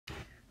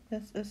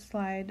This is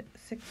slide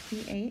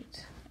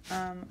 68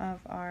 of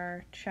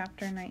our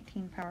Chapter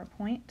 19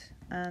 PowerPoint,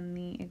 and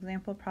the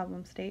example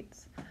problem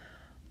states,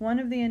 one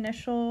of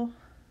the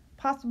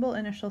possible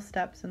initial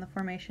steps in the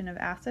formation of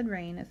acid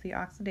rain is the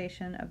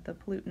oxidation of the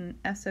pollutant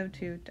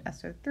SO2 to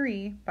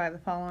SO3 by the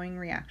following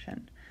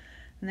reaction.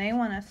 And they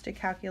want us to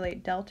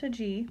calculate delta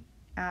G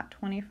at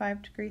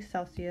 25 degrees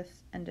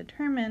Celsius and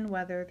determine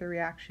whether the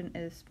reaction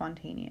is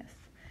spontaneous.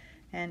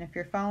 And if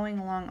you're following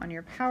along on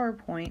your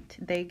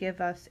PowerPoint, they give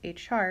us a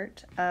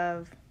chart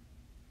of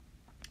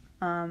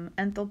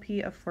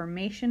enthalpy of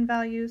formation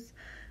values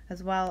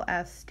as well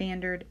as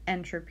standard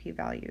entropy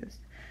values.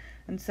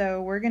 And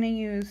so we're going to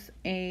use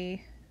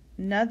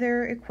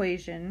another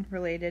equation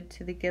related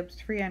to the Gibbs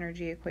free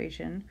energy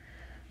equation,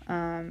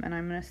 and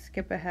I'm going to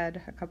skip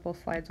ahead a couple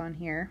slides on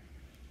here.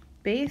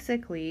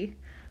 Basically,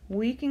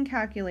 we can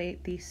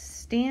calculate the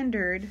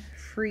standard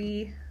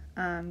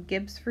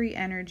Gibbs free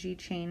energy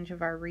change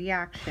of our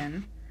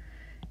reaction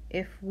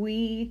if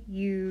we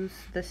use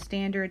the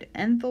standard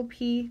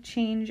enthalpy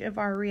change of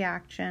our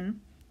reaction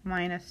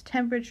minus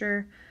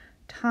temperature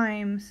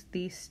times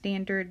the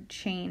standard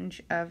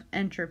change of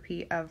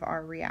entropy of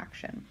our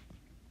reaction.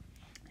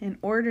 In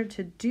order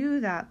to do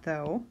that,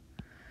 though,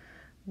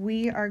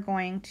 we are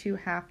going to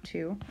have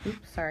to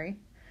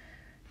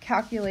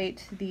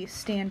calculate the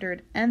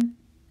standard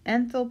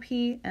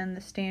enthalpy and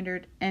the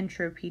standard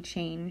entropy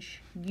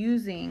change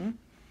using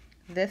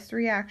this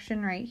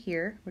reaction right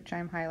here, which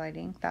I'm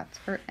highlighting. That's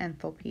for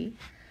enthalpy,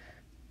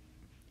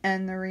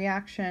 and the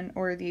reaction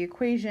or the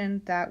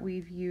equation that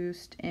we've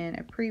used in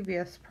a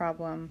previous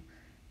problem,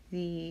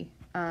 the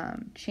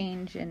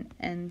change in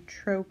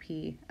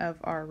entropy of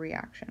our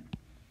reaction.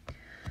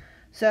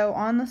 So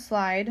on the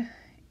slide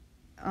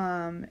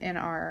in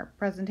our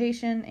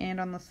presentation and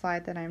on the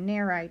slide that I'm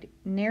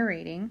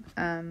narrating,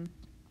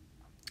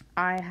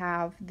 I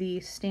have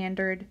the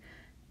standard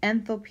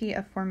enthalpy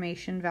of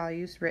formation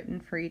values written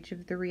for each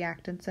of the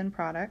reactants and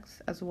products,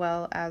 as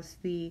well as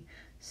the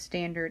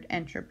standard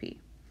entropy.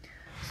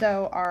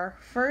 So our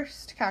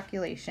first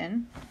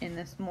calculation in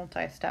this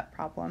multi-step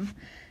problem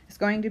is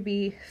going to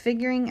be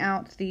figuring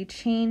out the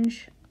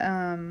change,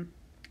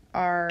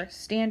 our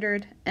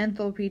standard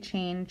enthalpy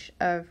change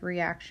of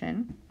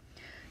reaction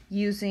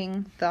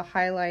using the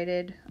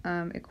highlighted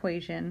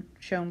equation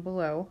shown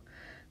below.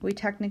 We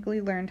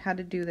technically learned how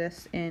to do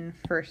this in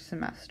first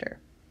semester.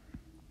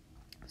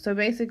 So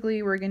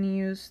basically, we're going to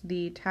use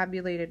the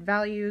tabulated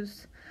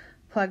values,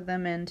 plug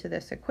them into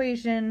this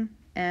equation,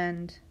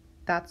 and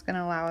that's going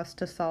to allow us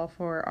to solve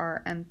for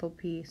our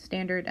enthalpy,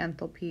 standard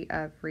enthalpy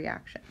of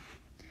reaction.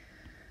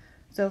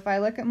 So if I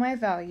look at my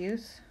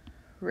values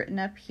written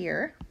up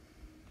here,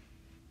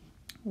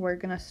 we're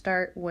going to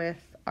start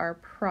with our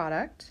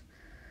product.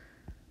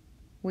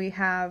 We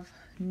have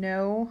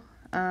no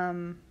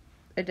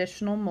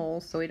additional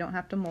moles, so we don't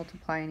have to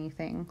multiply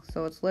anything.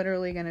 So it's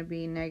literally going to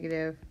be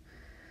negative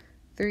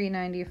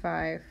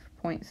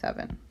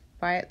 395.7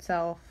 by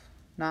itself,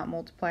 not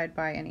multiplied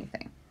by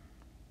anything.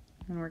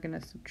 And we're going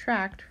to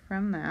subtract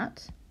from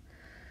that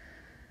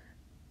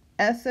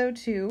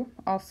SO2,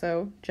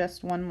 also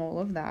just 1 mole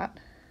of that.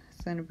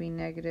 It's going to be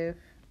negative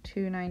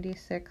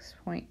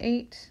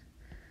 296.8,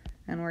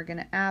 and we're going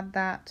to add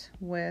that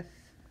with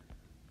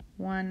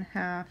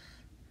 1/2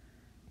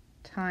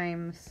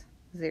 times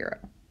 0,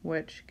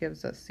 which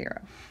gives us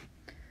 0.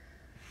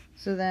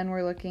 So then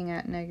we're looking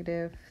at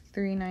negative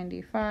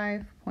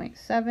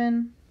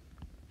 395.7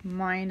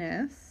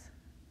 minus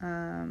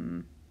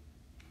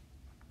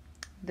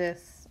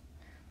this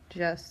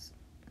just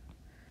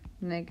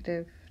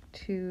negative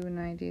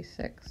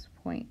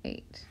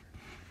 296.8.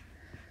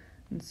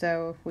 And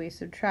so if we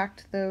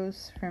subtract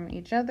those from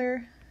each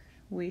other,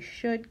 we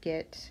should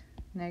get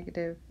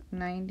negative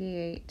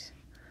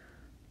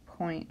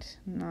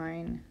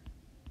 98.9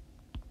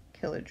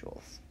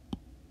 kilojoules.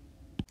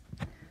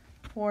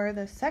 For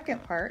the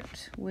second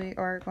part, we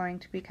are going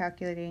to be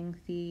calculating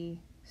the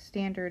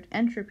standard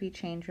entropy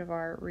change of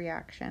our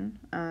reaction.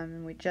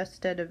 We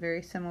just did a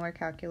very similar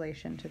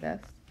calculation to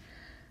this.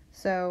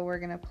 So we're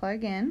going to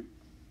plug in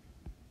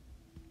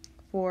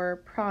for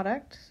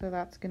product, so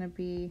that's going to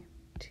be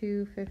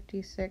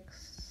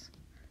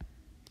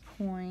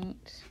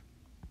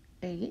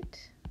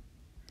 256.8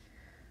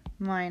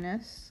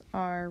 minus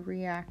our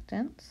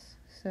reactants,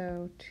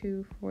 so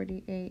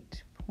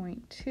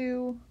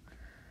 248.2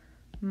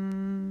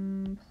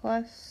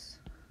 plus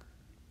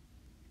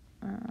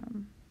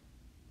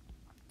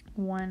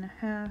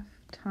 1/2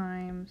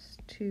 times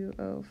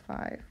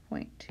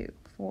 205.2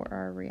 for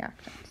our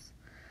reactants.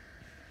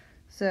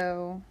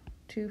 So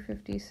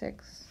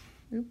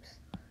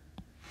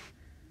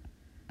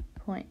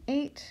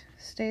 256.8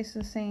 stays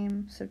the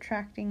same.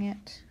 Subtracting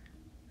it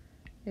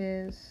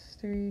is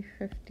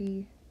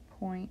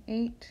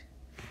 350.8.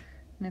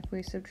 And if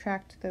we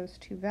subtract those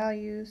two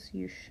values,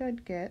 you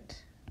should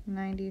get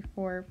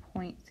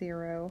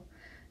 94.0,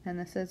 and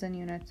this is in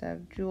units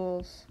of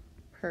joules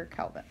per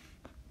Kelvin.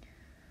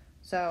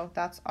 So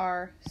that's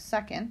our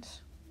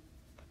second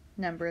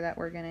number that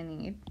we're going to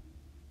need.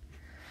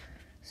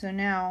 So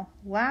now,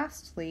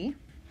 lastly,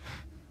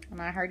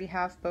 and I already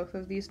have both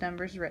of these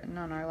numbers written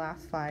on our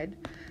last slide.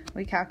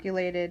 We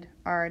calculated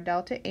our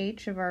delta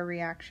H of our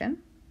reaction,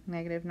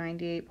 negative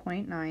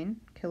 98.9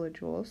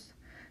 kilojoules.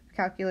 We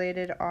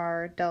calculated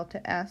our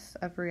delta S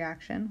of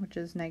reaction, which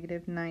is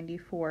negative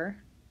 94,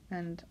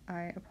 and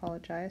I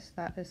apologize,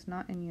 that is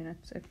not in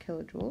units of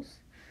kilojoules.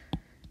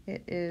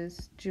 It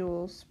is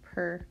joules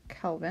per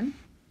Kelvin.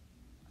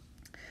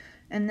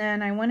 And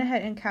then I went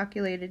ahead and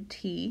calculated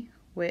T,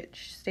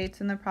 which states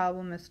in the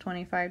problem is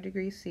 25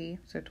 degrees C.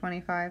 So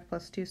 25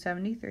 plus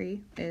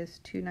 273 is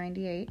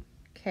 298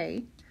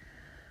 K.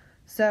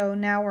 So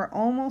now we're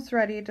almost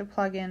ready to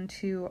plug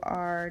into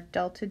our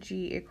delta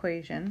G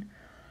equation.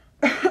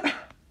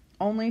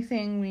 Only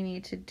thing we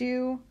need to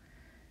do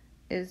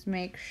is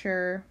make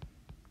sure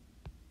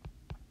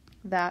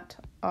that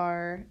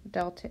our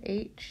delta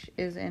H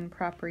is in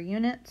proper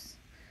units.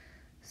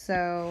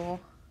 So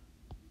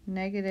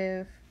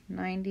negative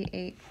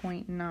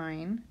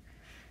 98.9,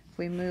 if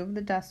we move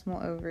the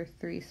decimal over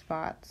 3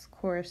 spots,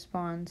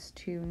 corresponds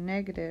to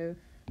negative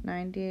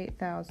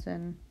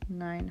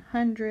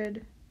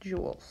 98,900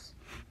 joules.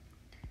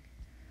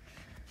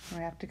 We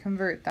have to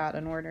convert that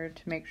in order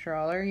to make sure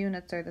all our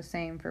units are the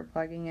same for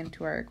plugging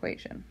into our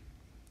equation.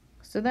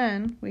 So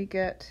then we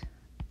get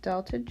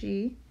delta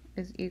G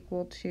is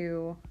equal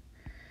to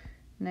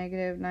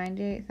negative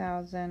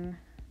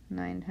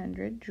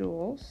 98,900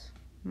 joules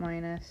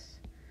minus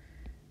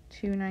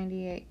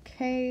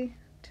 298K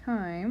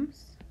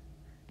times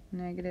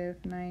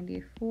negative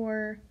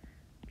 94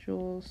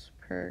 joules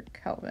per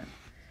Kelvin.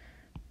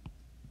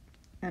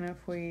 And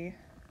if we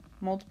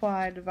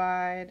multiply,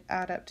 divide,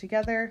 add up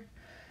together,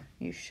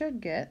 you should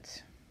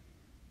get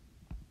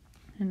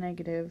a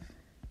negative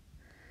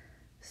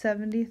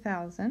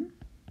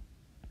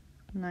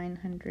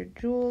 70,900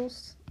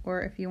 joules,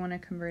 or if you want to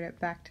convert it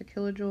back to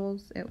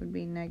kilojoules, it would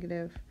be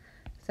negative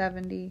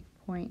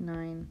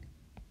 70.9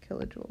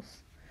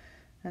 kilojoules.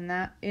 And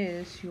that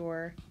is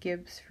your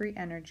Gibbs free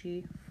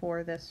energy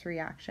for this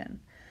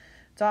reaction.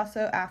 It's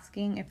also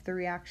asking if the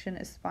reaction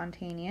is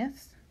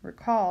spontaneous.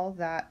 Recall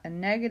that a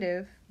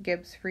negative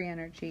Gibbs free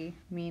energy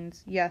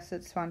means yes,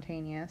 it's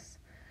spontaneous.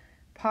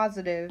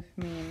 Positive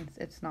means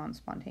it's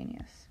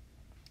non-spontaneous.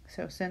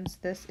 So since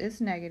this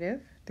is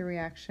negative, the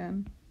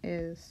reaction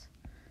is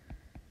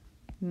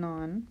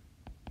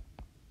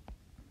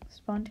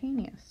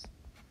non-spontaneous.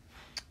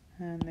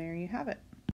 And there you have it.